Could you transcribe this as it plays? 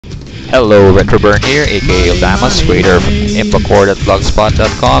Hello, Retroburn here, aka Damas, creator of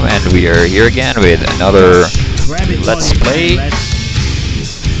impocord@blogspot.com, and we are here again with another Let's Play.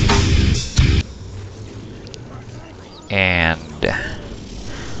 And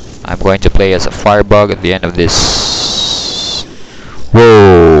I'm going to play as a Firebug at the end of this.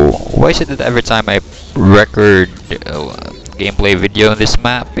 Whoa! Why is it that every time I record gameplay video on this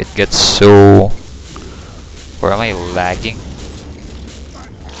map, it gets so... Or am I lagging?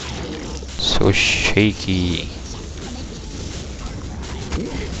 So shaky.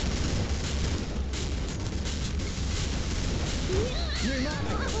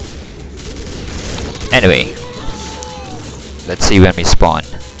 Anyway, let's see when we spawn.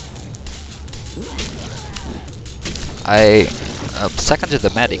 Second to the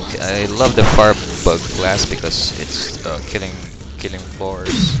medic. I love the Firebug class because it's killing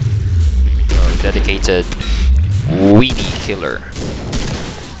floors. Dedicated weenie killer.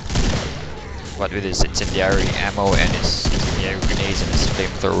 What with his incendiary ammo and his incendiary grenades and his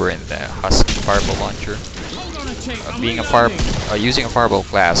flamethrower and the husk fireball launcher. Using a fireball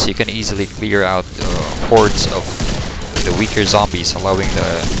class, you can easily clear out hordes of the weaker zombies, allowing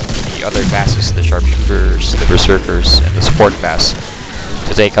the other classes, the sharpshooters, the berserkers, and the support class,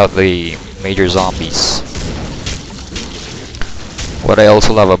 to take out the major zombies. What I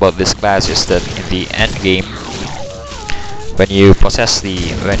also love about this class is that in the end game, when you acquire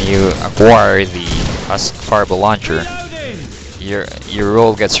the husk fireball launcher, your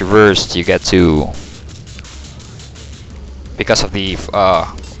role gets reversed. You get to, because of the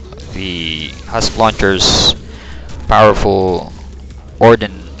husk launcher's powerful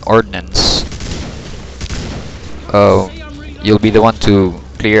ordnance, you'll be the one to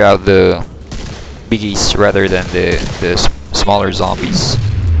clear out the biggies rather than the smaller zombies.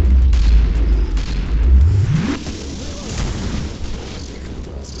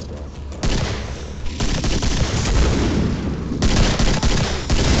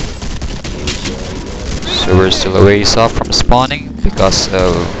 So we're still a ways off from spawning because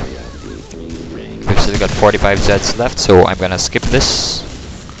we've still got 45 Zeds left, so I'm gonna skip this.